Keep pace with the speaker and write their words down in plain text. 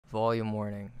Volume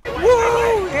warning. Woo!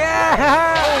 Yeah!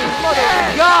 Oh,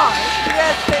 yeah! God!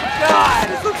 Yes, thank God!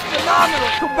 This looks phenomenal!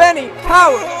 Kobeni,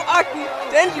 Power, Aki,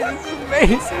 Denji, this is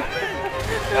amazing!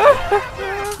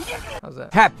 How's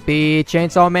that? Happy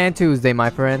Chainsaw Man Tuesday,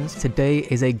 my friends. Today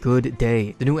is a good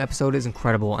day. The new episode is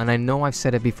incredible, and I know I've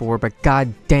said it before, but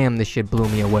god damn, this shit blew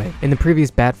me away. In the previous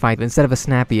bat fight, instead of a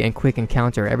snappy and quick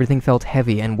encounter, everything felt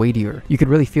heavy and weightier. You could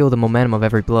really feel the momentum of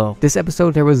every blow. This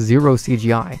episode, there was zero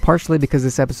CGI, partially because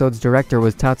this episode's director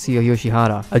was Tatsuya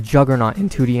Yoshihara, a juggernaut in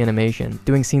 2D animation,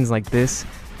 doing scenes like this,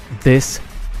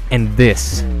 and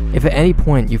this. If at any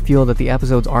point you feel that the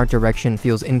episode's art direction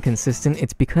feels inconsistent,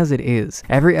 it's because it is.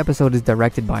 Every episode is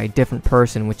directed by a different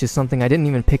person, which is something I didn't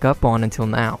even pick up on until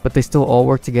now, but they still all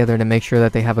work together to make sure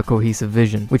that they have a cohesive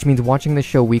vision, which means watching this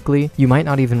show weekly, you might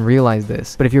not even realize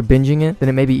this, but if you're binging it, then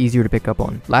it may be easier to pick up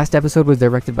on. Last episode was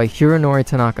directed by Hironori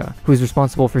Tanaka, who is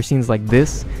responsible for scenes like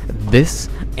this,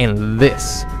 and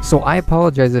this. So I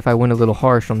apologize if I went a little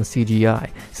harsh on the CGI,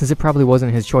 since it probably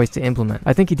wasn't his choice to implement.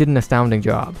 I think he did an astounding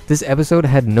job. This episode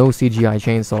had no CGI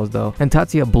chainsaws though, and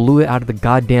Tatsuya blew it out of the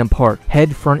goddamn park,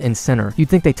 head, front, and center. You'd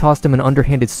think they tossed him an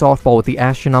underhanded softball with the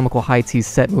astronomical heights he's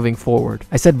set moving forward.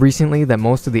 I said recently that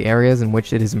most of the areas in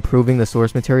which it is improving the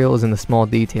source material is in the small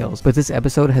details, but this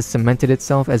episode has cemented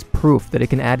itself as proof that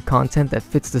it can add content that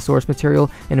fits the source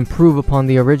material and improve upon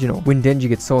the original. When Denji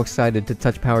gets so excited to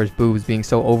touch Power's boobs, being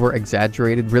so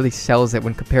over-exaggerated really sells it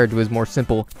when compared to his more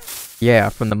simple yeah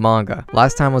from the manga.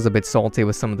 Last time I was a bit salty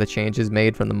with some of the changes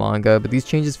made from the manga, but these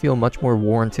changes feel much more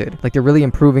warranted, like they're really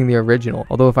improving the original,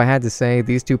 although if I had to say,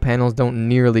 these two panels don't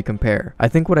nearly compare. I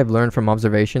think what I've learned from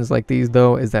observations like these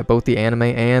though is that both the anime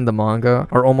and the manga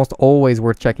are almost always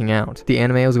worth checking out. The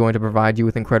anime is going to provide you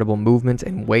with incredible movement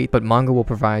and weight, but manga will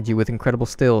provide you with incredible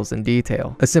stills and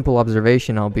detail. A simple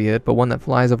observation albeit, but one that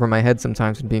flies over my head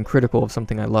sometimes when being critical of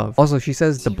something I love. Also, she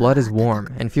says the blood is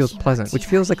warm and feels pleasant, which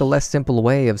feels like a less simple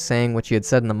way of saying what she had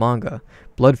said in the manga.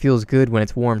 Blood feels good when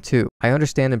it's warm too. I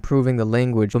understand improving the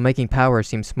language while making Power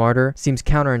seem smarter seems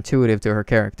counterintuitive to her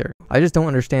character. I just don't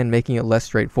understand making it less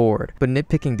straightforward, but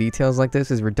nitpicking details like this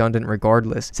is redundant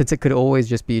regardless, since it could always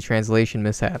just be translation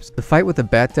mishaps. The fight with the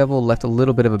Bat Devil left a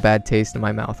little bit of a bad taste in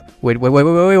my mouth. Wait,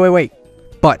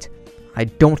 but I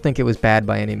don't think it was bad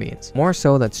by any means. More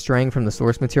so that straying from the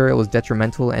source material is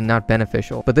detrimental and not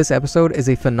beneficial. But this episode is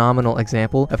a phenomenal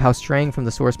example of how straying from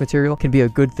the source material can be a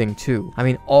good thing too. I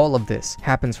mean, all of this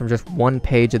happens from just one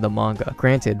page of the manga.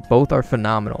 Granted, both are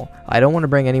phenomenal. I don't want to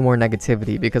bring any more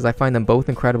negativity because I find them both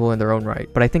incredible in their own right,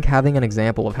 but I think having an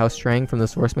example of how straying from the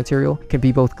source material can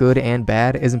be both good and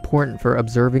bad is important for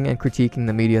observing and critiquing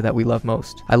the media that we love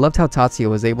most. I loved how Tatsuya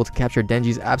was able to capture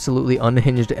Denji's absolutely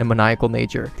unhinged and maniacal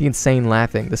nature, the insane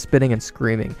laughing, the spitting and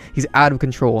screaming. He's out of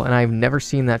control, and I've never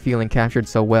seen that feeling captured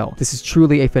so well. This is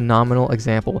truly a phenomenal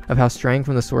example of how straying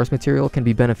from the source material can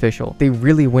be beneficial. They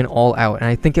really went all out, and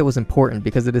I think it was important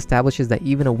because it establishes that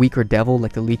even a weaker devil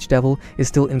like the Leech Devil is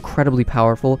still incredibly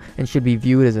powerful and should be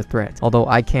viewed as a threat. Although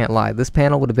I can't lie, this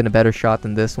panel would have been a better shot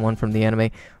than this one from the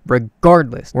anime.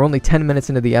 Regardless, we're only 10 minutes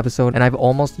into the episode, and I've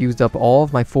almost used up all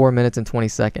of my 4 minutes and 20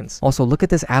 seconds. Also, look at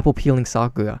this apple peeling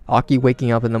Sakuga. Aki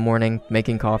waking up in the morning,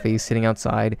 making coffee, sitting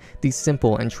outside. These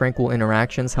simple and tranquil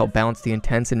interactions help balance the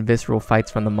intense and visceral fights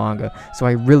from the manga, so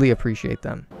I really appreciate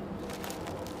them.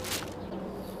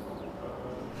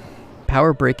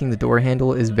 Power breaking the door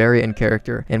handle is very in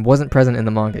character, and wasn't present in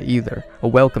the manga either. A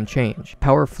welcome change.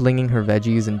 Power flinging her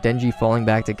veggies and Denji falling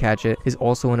back to catch it is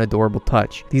also an adorable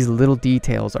touch. These little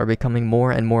details are becoming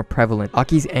more and more prevalent.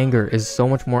 Aki's anger is so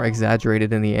much more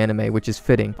exaggerated in the anime, which is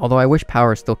fitting, although I wish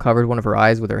Power still covered one of her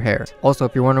eyes with her hair. Also,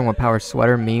 if you're wondering what Power's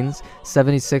sweater means,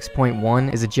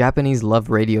 76.1 is a Japanese love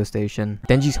radio station.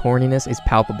 Denji's horniness is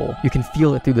palpable. You can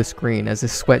feel it through the screen as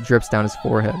his sweat drips down his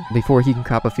forehead. Before he can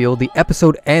cop a feel, the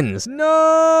episode ends. No!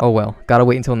 Oh well, gotta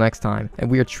wait until next time, and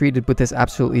we are treated with this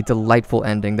absolutely delightful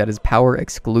ending that is Power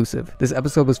exclusive. This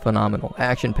episode was phenomenal,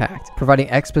 action-packed, providing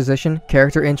exposition,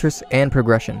 character interest, and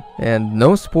progression. And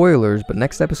no spoilers, but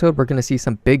next episode we're gonna see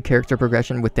some big character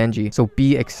progression with Denji, so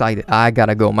be excited. I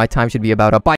gotta go, my time should be about up. Bye!